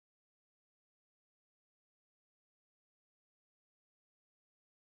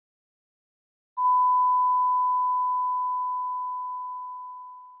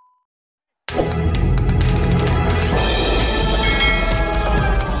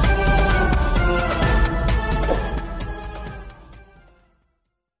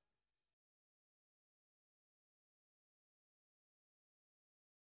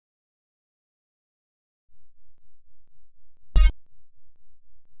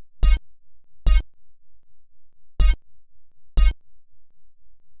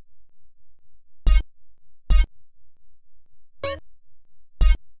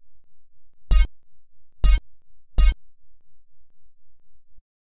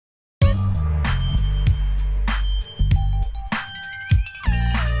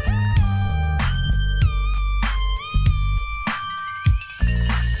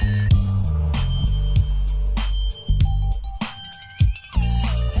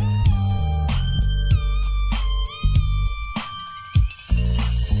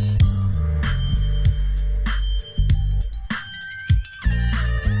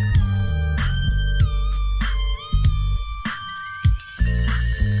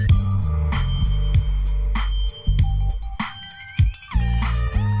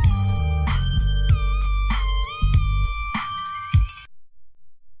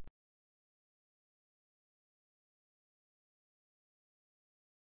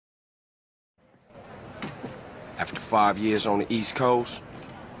After 5 years on the East Coast,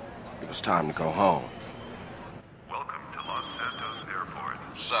 it was time to go home. Welcome to Los Santos Airport.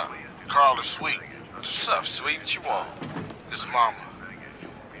 What's up? Carl is sweet. What's up, sweet? What you want? His mama.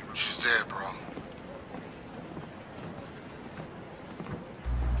 She's dead, bro.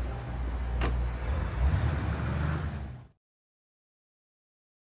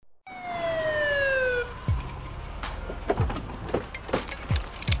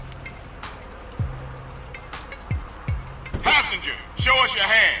 Passenger, show us your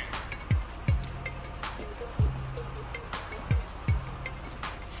hand.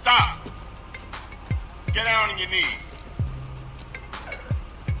 Stop. Get down on your knees.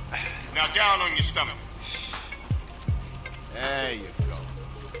 Now down on your stomach. There you go.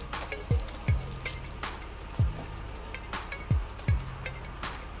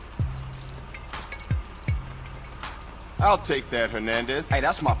 I'll take that, Hernandez. Hey,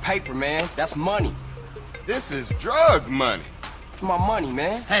 that's my paper, man. That's money. This is drug money. My money,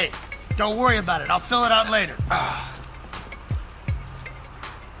 man. Hey, don't worry about it. I'll fill it out later.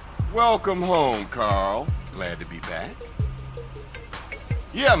 Welcome home, Carl. Glad to be back.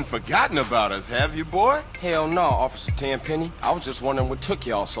 You haven't forgotten about us, have you, boy? Hell no, Officer Tenpenny. I was just wondering what took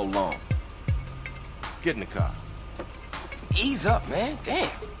y'all so long. Get in the car. Ease up, man.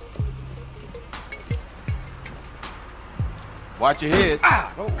 Damn. Watch your head.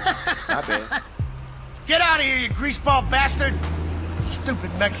 Ah! Oh, my bad. Get out of here, you greaseball bastard!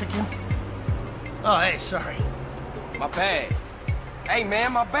 Stupid Mexican. Oh, hey, sorry. My bag. Hey,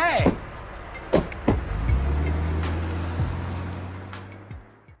 man, my bag.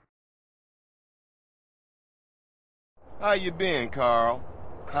 How you been, Carl?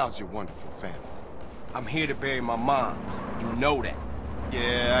 How's your wonderful family? I'm here to bury my moms. You know that.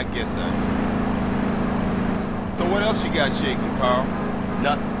 Yeah, I guess I do. So what else you got shaking, Carl?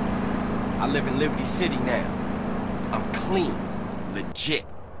 Nothing. I live in Liberty City now. I'm clean. Legit.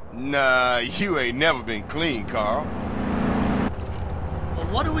 Nah, you ain't never been clean, Carl. Well,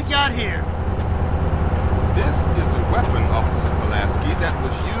 what do we got here? This is a weapon, Officer Pulaski, that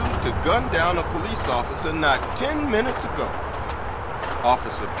was used to gun down a police officer not 10 minutes ago.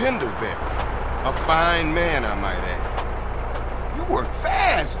 Officer Pendlebury. A fine man, I might add. You work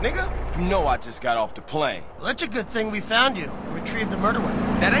fast, nigga. You know I just got off the plane. Well, that's a good thing we found you and retrieved the murder weapon.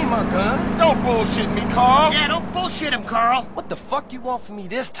 That ain't my gun. Don't bullshit me, Carl. Yeah, don't bullshit him, Carl. What the fuck you want from me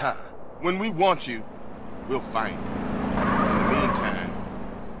this time? When we want you, we'll find you. In the meantime,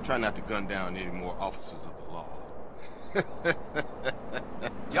 try not to gun down any more officers of the law.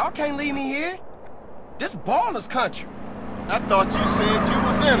 Y'all can't leave me here. This baller's country. I thought you said you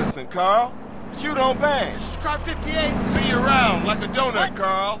was innocent, Carl. Shoot on bang. This is car 58. See you around like a donut, What?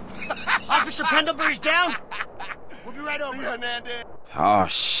 Carl. Officer Pendlebury's down. We'll be right over. See you, Hernandez. Oh,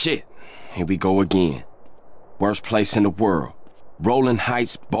 shit. Here we go again. Worst place in the world. Rolling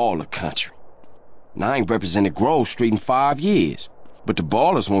Heights baller country. Now, I ain't represented Grove Street in 5 years, but the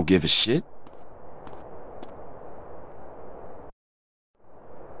ballers won't give a shit.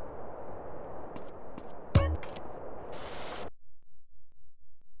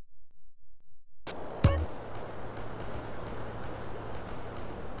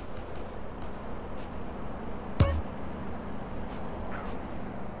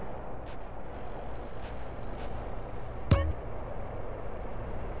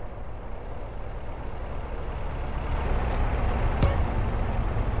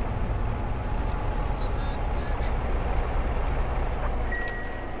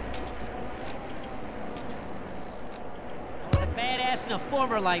 Badass in a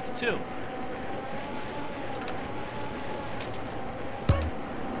former life, too.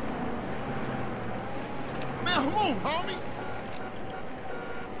 Man, move, homie.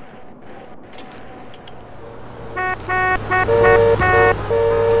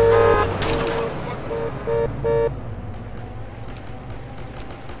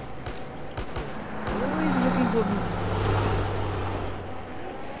 Always looking for me.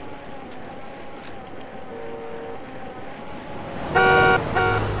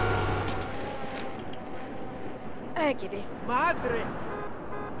 ¡Que desmadre!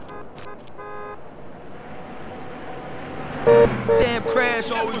 Damn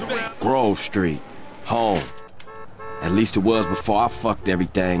crash always around. Grove Street. Home. At least it was before I fucked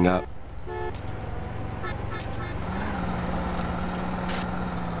everything up.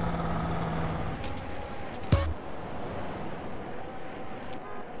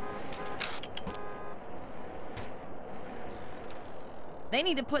 They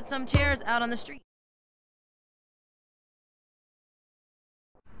need to put some chairs out on the street.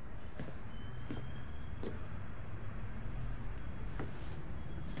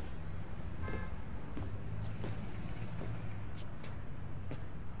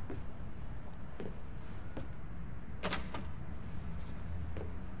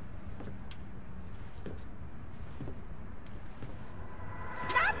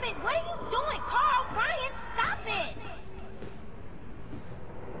 What are you doing, Carl? Ryan, stop it!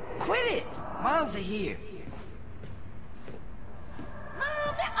 Quit it! Moms are here.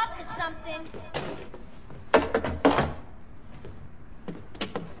 Mom, they're up to something.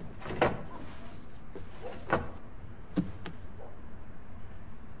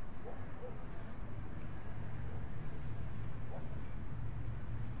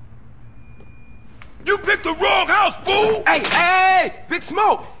 You picked the wrong house, fool! Hey, Big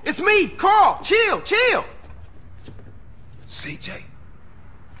Smoke! It's me, Carl! Chill! CJ?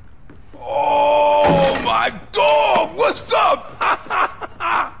 Oh, my dog! What's up?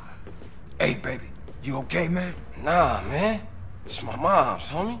 Hey, baby, you okay, man? Nah, man. It's my mom's,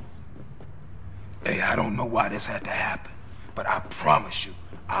 homie. Hey, I don't know why this had to happen, but I promise you,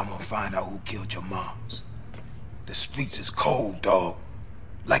 I'm gonna find out who killed your moms. The streets is cold, dog.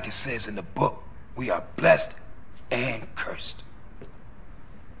 Like it says in the book, we are blessed and cursed.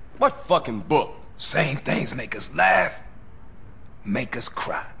 What fucking book? Same things make us laugh, make us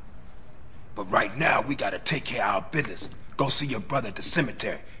cry. But right now, we gotta take care of our business. Go see your brother at the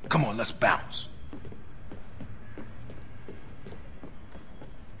cemetery. Come on, let's bounce.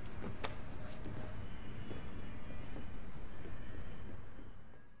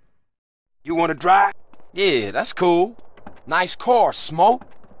 You wanna drive? Yeah, that's cool. Nice car, Smoke.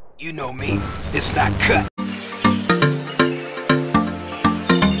 You know me, it's not cut.